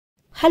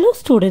Hello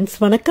students,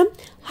 வணக்கம்.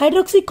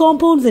 Hydroxy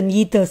compounds and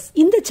ethers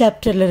இந்த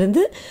சாப்டர்ல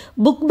இருந்து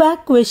book back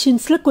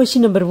questionsல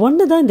question number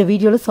 1 தான் இந்த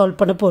வீடியோல சால்வ்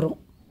பண்ண போறோம்.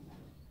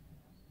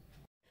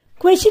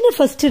 Question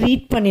first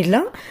read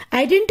பண்ணிடலாம்.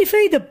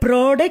 Identify the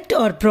product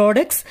or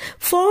products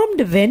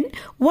formed when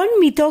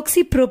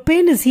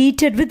 1-methoxypropane is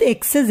heated with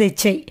excess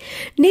HI.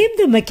 Name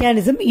the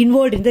mechanism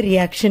involved in the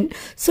reaction.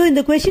 So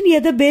இந்த question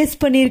எதை பேஸ்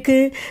பண்ணிருக்கு?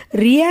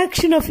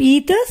 Reaction of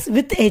ethers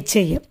with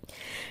HI.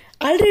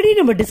 Already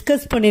நம்ம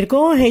discuss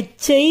பண்ணியிருக்கோம்.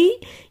 HI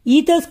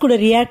ethers கூட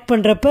react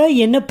பண்ணுறப்ப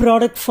என்ன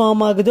product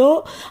form ஆகுதோ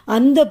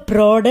அந்த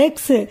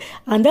ப்ராடக்ட்ஸ்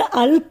அந்த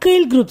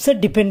அல்கைல் குரூப்ஸை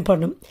டிபெண்ட்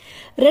பண்ணும்.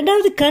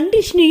 ரெண்டாவது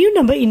கண்டிஷனையும்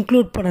நம்ம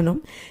இன்க்ளூட் பண்ணணும்.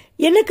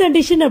 என்ன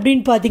கண்டிஷன்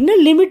அப்படின்னு பார்த்தீங்கன்னா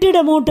limited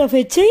amount of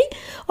HI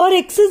R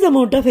excess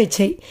amount of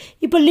HI.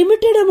 இப்போ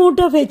லிமிட்டட்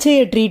அமௌண்ட் ஆஃப்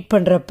ஹெச்ஐயை ட்ரீட்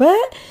பண்ணுறப்ப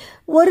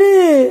ஒரு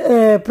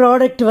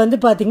ப்ராடக்ட் வந்து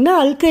பார்த்தீங்கன்னா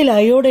அல்கைல்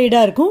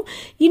அயோடைடாக இருக்கும்,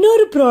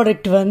 இன்னொரு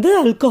ப்ராடக்ட் வந்து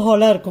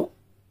அல்கஹாலாக இருக்கும்.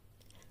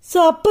 ஸோ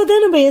அப்போ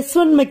தான் நம்ம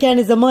S1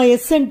 மெக்கானிசமா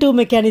SN2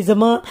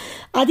 மெக்கானிசமா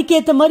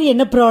அதுக்கேற்ற மாதிரி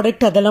என்ன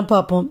ப்ராடக்ட் அதெல்லாம்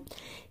பார்ப்போம்.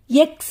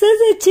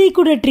 எக்ஸஸ் ஹெச்ஐ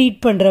கூட ட்ரீட்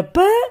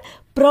பண்ணுறப்ப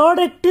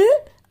ப்ராடக்ட்டு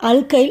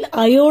அல்கைல்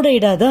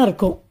அயோடைடாக தான்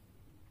இருக்கும்.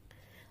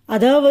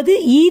 அதாவது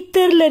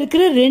ஈத்தரில்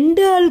இருக்கிற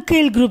ரெண்டு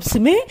அல்கைல்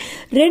குரூப்ஸுமே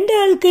ரெண்டு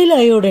அல்கைல்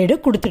அயோடைடை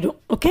கொடுத்துடும்.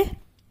 ஓகே,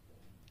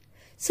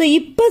 ஸோ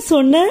இப்போ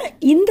சொன்ன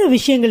இந்த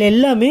விஷயங்கள்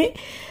எல்லாமே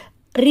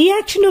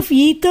reaction of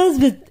ethers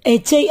with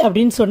HI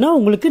அப்படின்னு சொன்னால்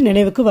உங்களுக்கு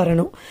நினைவுக்கு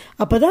வரணும்.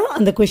 அப்போ தான்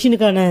அந்த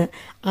கொஷினுக்கான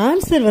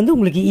ஆன்சர் வந்து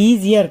உங்களுக்கு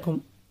ஈஸியாக இருக்கும்.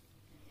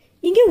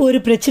 இங்கே ஒரு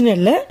பிரச்சனை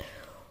இல்லை.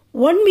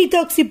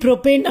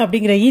 1-methoxypropane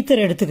அப்படிங்கிற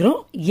ஈத்தர் எடுத்துக்கிறோம்,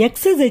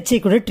 எக்ஸஸ்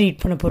ஹெச்ஐ கூட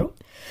ட்ரீட் பண்ண போகிறோம்.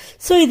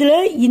 ஸோ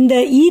இதில் இந்த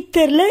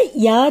ஈத்தரில்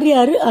யார்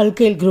யார்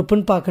அல்கைல்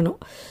குரூப்புன்னு பார்க்கணும்.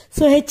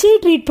 ஸோ ஹெச்ஐ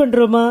ட்ரீட்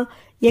பண்ணுறோமா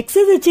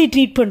எக்ஸஸ் ஹெச்ஐ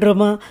ட்ரீட்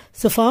பண்ணுறோமா?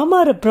 ஸோ ஃபார்ம்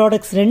ஆகிற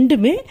ப்ராடக்ட்ஸ்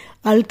ரெண்டுமே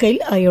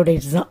அல்கைல்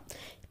அயோடைட்ஸ் தான்.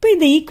 இப்போ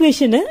இந்த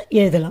ஈக்குவேஷனை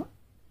எழுதலாம்.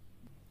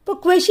 இப்போ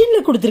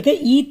கொஷினில் கொடுத்துருக்க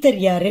ஈத்தர்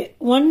யாரு?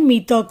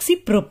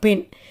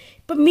 1-methoxypropane.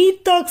 இப்போ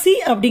மீத்தாக்சி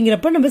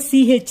அப்படிங்கிறப்ப நம்ம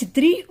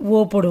CH3O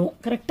போடுவோம்,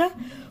 கரெக்டா?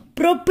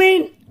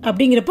 ப்ரோபேன்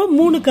அப்படிங்கிறப்ப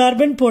 3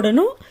 கார்பன்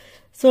போடணும்.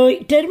 ஸோ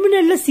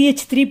டெர்மினலில்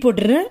CH3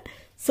 போட்டுடுறேன்,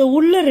 ஸோ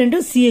உள்ள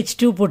ரெண்டும்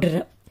CH2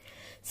 போட்டுடுறேன்.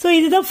 ஸோ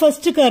இதுதான்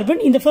ஃபர்ஸ்ட்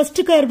கார்பன். இந்த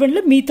ஃபர்ஸ்ட்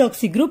கார்பனில்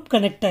மீத்தாக்சி குரூப்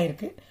கனெக்ட்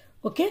ஆயிருக்கு.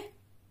 ஓகே,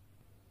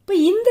 இப்போ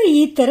இந்த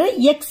ஈத்தரை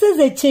எக்ஸஸ்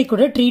ஹெச்ஐ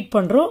கூட ட்ரீட்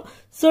பண்ணுறோம்.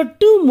 ஸோ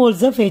 2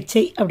 moles ஆஃப்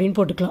ஹெச்ஐ அப்படின்னு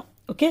போட்டுக்கலாம்.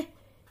 ஓகே,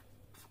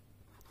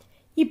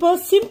 இப்போ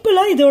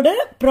சிம்பிளா இதோட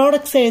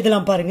ப்ராடக்ட்ஸ்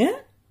எழுதலாம் பாருங்க.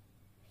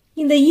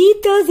 இந்த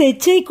ஈத்தர்ஸ்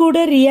ஹெச்ஐ கூட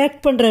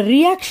ரியாக்ட் பண்ற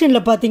ரியாக்ஷன்ல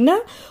பாத்தீங்கன்னா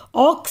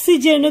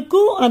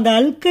ஆக்சிஜனுக்கும் அந்த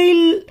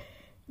அல்கைல்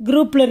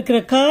குரூப்ல இருக்கிற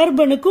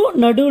கார்பனுக்கும்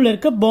நடுவில்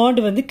இருக்க பாண்ட்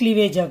வந்து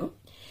கிளீவேஜ் ஆகும்.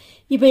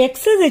 இப்போ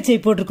எக்ஸஸ் ஹெச்ஐ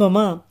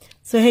போட்டிருக்கோமா?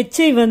 ஸோ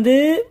ஹெச்ஐ வந்து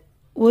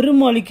ஒரு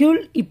மாலிக்யூல்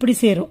இப்படி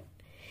சேரும்,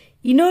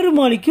 இன்னொரு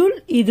மாலிக்யூல்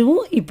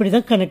இதுவும்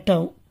இப்படிதான் கனெக்ட்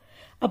ஆகும்.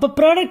 அப்ப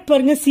ப்ராடக்ட்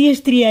பாருங்க,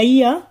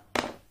 CH3I,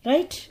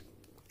 ரைட்?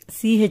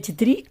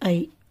 CH3I.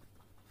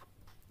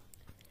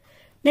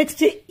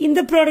 நெக்ஸ்ட் இந்த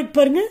ப்ராடக்ட்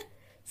பாருங்க,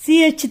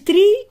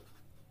 CH3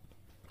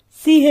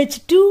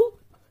 CH2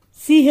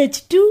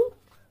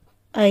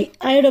 CH2I,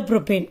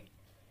 அயோடோப்ரோபேன்.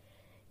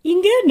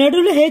 இங்க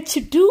நடுவில்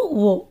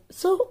H2O,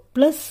 so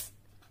plus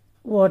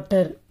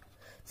water.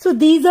 So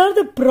these are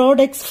the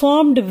products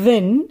formed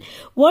when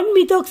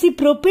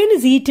 1-methoxypropane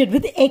is heated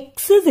with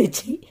excess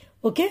HI.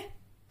 Okay,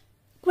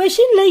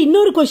 questionல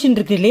இன்னொரு கொஸ்டின்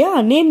இருக்கு இல்லையா?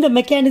 Name the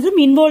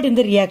mechanism involve in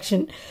the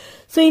reaction.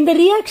 So இந்த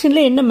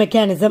ரியாக்ஷனில் என்ன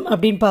mechanism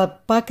அப்படின்னு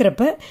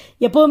பார்க்குறப்ப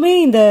எப்போவுமே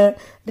இந்த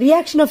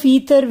reaction of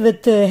ether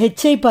with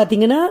HI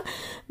பார்த்தீங்கன்னா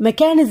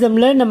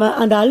மெக்கானிசமில் நம்ம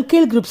அந்த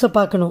அல்கைல் குரூப்ஸை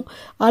பார்க்கணும்.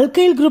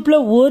 அல்கைல் குரூப்பில்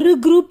ஒரு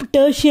குரூப்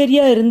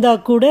டெர்ஷியரியாக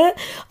இருந்தால் கூட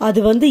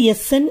அது வந்து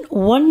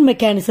SN1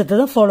 மெக்கானிசத்தை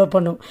தான் ஃபாலோ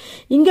பண்ணும்.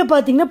 இங்கே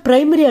பார்த்தீங்கன்னா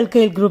பிரைமரி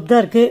அல்கைல் குரூப்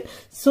தான் இருக்குது.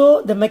 So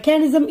the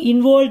mechanism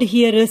involved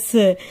here is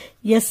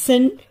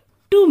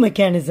SN2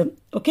 mechanism.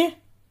 Okay,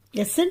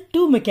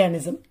 SN2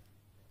 mechanism.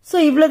 So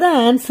இவ்வளோதான்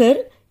ஆன்சர்.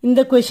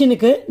 இந்த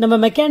கொஷினுக்கு நம்ம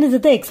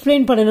மெக்கானிசத்தை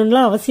எக்ஸ்பிளைன்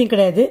பண்ணணும்லாம் அவசியம்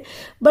கிடையாது.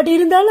 பட்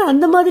இருந்தாலும்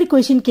அந்த மாதிரி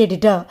கொஷின்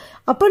கேட்டுட்டா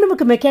அப்ப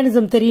நமக்கு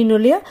மெக்கானிசம் தெரியணும்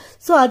இல்லையா?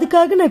 ஸோ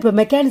அதுக்காக நான் இப்ப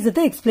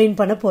மெக்கானிசத்தை எக்ஸ்பிளைன்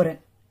பண்ண போறேன்.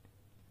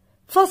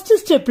 ஃபர்ஸ்ட்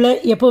ஸ்டெப்ல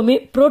எப்பவுமே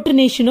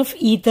புரோட்டனேஷன் ஆஃப்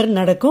ஈத்தர்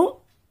நடக்கும்.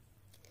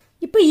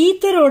 இப்ப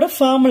ஈத்தரோட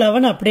ஃபார்முலாவை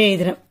நான் அப்படியே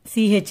எழுதுறேன்.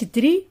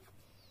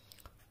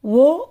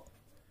 CH3O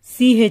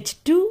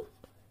CH2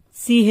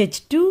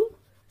 CH2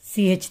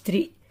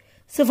 CH3.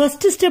 So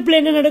first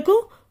ஸ்டெப்ல என்ன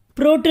நடக்கும்?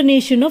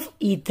 புரோட்டனேஷன் ஆஃப்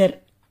ஈத்தர்.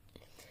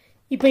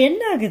 இப்போ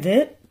என்ன ஆகுது?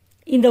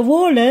 இந்த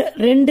ஓல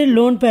 2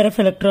 லோன் பேர் ஆஃப்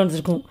எலக்ட்ரான்ஸ்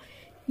இருக்கும்.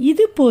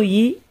 இது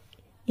போய்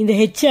இந்த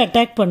ஹெச்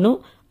அட்டாக் பண்ணும்.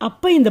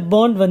 அப்போ இந்த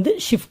பாண்ட் வந்து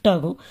ஷிஃப்ட்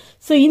ஆகும்.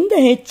 ஸோ இந்த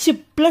ஹெச்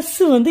பிளஸ்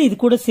வந்து இது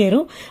கூட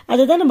சேரும்.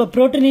 அதை தான் நம்ம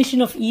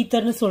புரோட்டனேஷன் ஆஃப்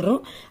ஈத்தர்னு சொல்றோம்.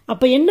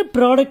 அப்போ என்ன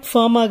ப்ராடக்ட்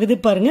ஃபார்ம் ஆகுது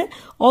பாருங்க,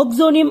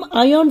 ஆக்சோனியம்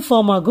அயான்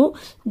ஃபார்ம் ஆகும்.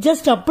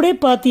 ஜஸ்ட் அப்படியே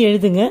பார்த்து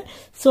எழுதுங்க.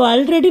 ஸோ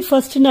ஆல்ரெடி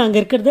ஃபர்ஸ்ட் நான்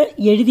அங்கே இருக்கிறத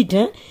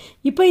எழுதிட்டேன்.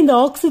 இப்போ இந்த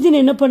ஆக்சிஜன்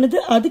என்ன பண்ணுது?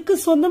 அதுக்கு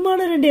சொந்தமான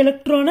 2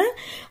 எலக்ட்ரானை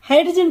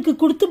ஹைட்ரஜனுக்கு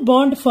கொடுத்து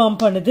பாண்ட் ஃபார்ம்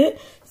பண்ணுது.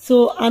 ஸோ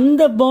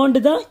அந்த பாண்ட்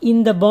தான்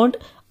இந்த பாண்ட்,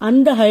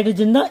 அந்த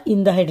ஹைட்ரஜன் தான்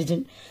இந்த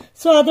ஹைட்ரஜன்.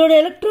 ஸோ அதோட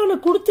எலக்ட்ரானை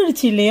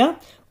கொடுத்துடுச்சு இல்லையா?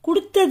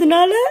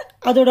 கொடுத்ததுனால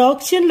அதோட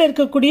ஆக்சிஜன்ல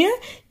இருக்கக்கூடிய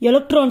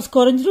எலக்ட்ரான்ஸ்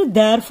குறைஞ்சிடும்,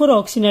 therefore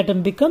oxygen atom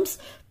becomes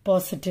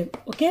positive.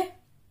 Okay,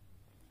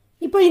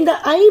 இப்போ இந்த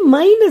I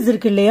மைனஸ்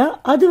இருக்கு இல்லையா,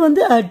 அது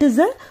வந்து it is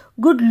a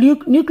good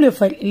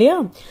nucleophile இல்லையா.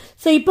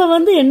 ஸோ இப்போ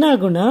வந்து என்ன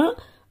ஆகும்னா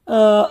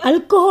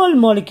ஆல்கஹால்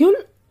மாலிக்யூல்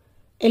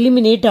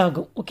எலிமினேட்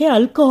ஆகும். ஓகே,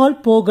 ஆல்கஹால்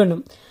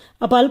போகணும்.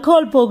 அப்போ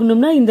ஆல்கஹால்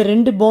போகணும்னா இந்த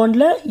ரெண்டு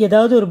பாண்ட்ல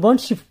ஏதாவது ஒரு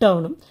பாண்ட் ஷிஃப்ட்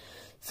ஆகணும்.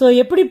 ஸோ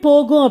எப்படி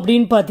போகும்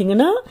அப்படின்னு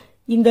பார்த்தீங்கன்னா,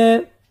 இந்த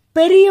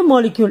பெரிய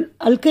மாலிக்யூல்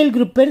அல்கைல்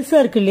குரூப் பெருசா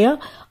இருக்கு இல்லையா,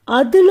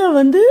 அதுல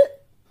வந்து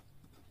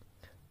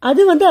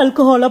அது வந்து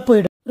ஆல்கஹாலா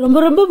போயிடும். ரொம்ப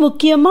ரொம்ப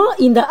முக்கியமா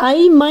இந்த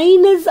I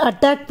மைனஸ்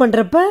அட்டாக்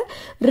பண்றப்ப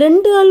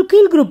ரெண்டு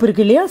அல்கைல் குரூப்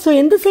இருக்கு இல்லையா, ஸோ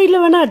எந்த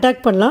சைட்ல வேணா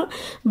அட்டாக் பண்ணலாம்,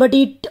 but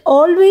it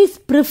always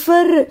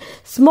prefer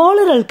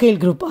smaller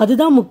alkyl group,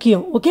 அதுதான்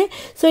முக்கியம். ஓகே,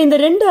 ஸோ இந்த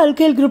ரெண்டு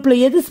அல்கைல் குரூப்ல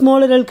எது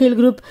ஸ்மாலர் அல்கைல்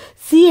குரூப்?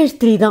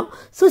 CH3 தான்.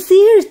 ஸோ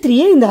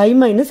CH3 இந்த I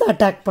மைனஸ்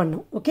அட்டாக்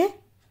பண்ணும். ஓகே,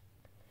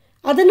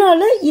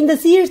 அதனால இந்த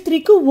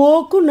CH3க்கு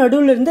ஓக்கும்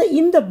நடுவில் இருந்த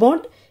இந்த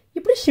பாண்ட்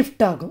இப்படி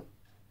ஷிஃப்ட் ஆகும்.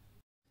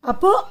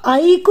 அப்போ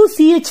ஐக்கும்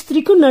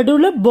CH3க்கும்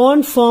நடுவில்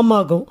பாண்ட் ஃபார்ம்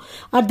ஆகும்.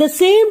 அட் த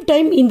சேம்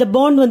டைம் இந்த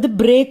பாண்ட் வந்து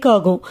பிரேக்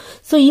ஆகும்.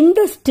 ஸோ இந்த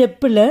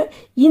ஸ்டெப்பில்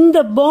இந்த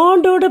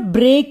பாண்டோட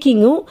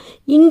பிரேக்கிங்கும்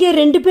இங்கே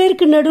ரெண்டு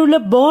பேருக்கு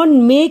நடுவில் பாண்ட்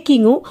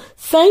மேக்கிங்கும்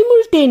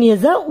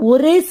சைமுல்டேனியஸா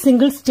ஒரே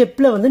சிங்கிள்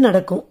ஸ்டெப்ல வந்து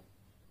நடக்கும்.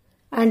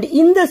 அண்ட்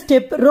இந்த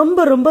ஸ்டெப்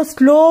ரொம்ப ரொம்ப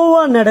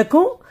ஸ்லோவா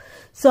நடக்கும்.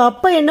 ஸோ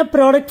அப்போ என்ன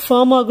ப்ராடக்ட்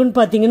ஃபார்ம் ஆகும்னு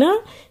பார்த்தீங்கன்னா,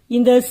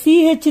 இந்த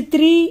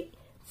CH3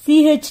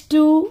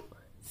 CH2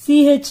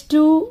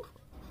 CH2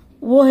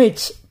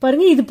 OH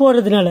பாருங்க, இது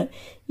போறதுனால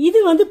இது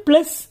வந்து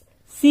பிளஸ்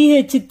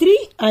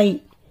CH3I,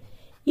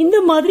 இந்த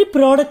மாதிரி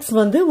ப்ராடக்ட்ஸ்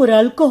வந்து ஒரு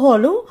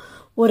ஆல்கஹாலும்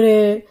ஒரு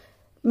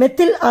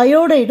மெத்தில்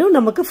அயோடைடும்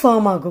நமக்கு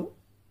ஃபார்ம் ஆகும்.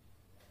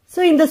 ஸோ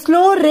இந்த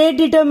ஸ்லோ ரேட்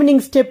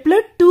டிட்டர்மினிங் ஸ்டெப்ல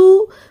 2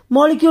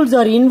 மாலிக்யூல்ஸ்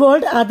ஆர்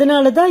இன்வால்வ்,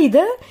 அதனால தான்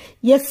இதை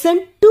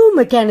SN2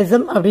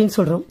 மெக்கானிசம் அப்படின்னு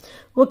சொல்றோம்.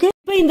 ஓகே,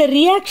 இப்போ இந்த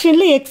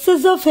ரியாக்ஷன்ல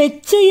எக்ஸஸ் ஆஃப்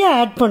HI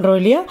ஆட் பண்றோம்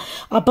இல்லையா,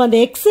 அப்ப அந்த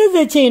எக்ஸஸ்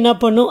HI என்ன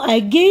பண்ணும்,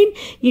 again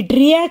it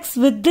reacts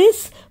with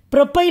this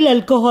propyl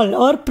alcohol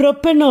or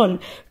propanol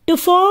to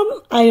form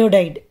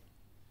iodide.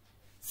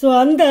 So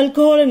அந்த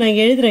ஆல்கஹாலை நான்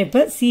எழுதுறேன்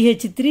இப்போ,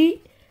 CH3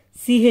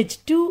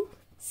 CH2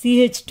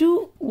 CH2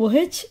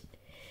 OH,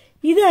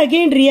 இது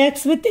again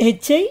reacts with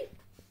HI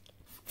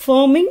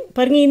farming,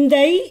 பாருங்க இந்த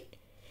I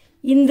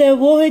இந்த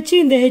OH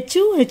இந்த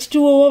H-ம்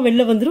H2O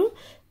வெளில வந்துடும்.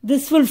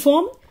 This will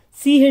form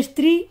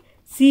CH3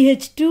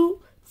 CH2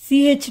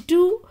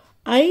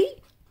 CH2I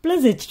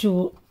plus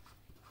H2O.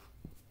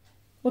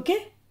 Okay,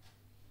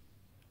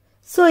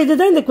 so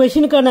இதுதான் இந்த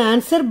கொஸ்டினுக்கான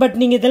ஆன்சர். பட்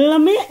நீங்கள்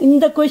இதெல்லாமே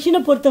இந்த கொஸ்டினை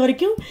பொறுத்த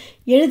வரைக்கும்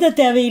எழுத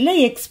தேவையில்லை.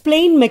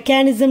 எக்ஸ்பிளைன்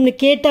மெக்கானிசம்னு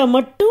கேட்டால்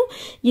மட்டும்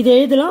இதை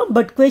எழுதலாம்.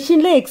 பட்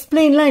கொஸ்டினில்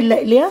எக்ஸ்பிளைன்லாம் இல்லை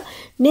இல்லையா,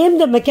 நேம்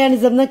த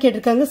மெக்கானிசம் தான்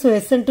கேட்டிருக்காங்க. ஸோ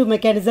SN2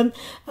 மெக்கானிசம்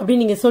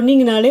அப்படின்னு நீங்கள்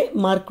சொன்னீங்கனாலே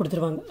மார்க்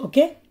கொடுத்துருவாங்க.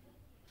 ஓகே.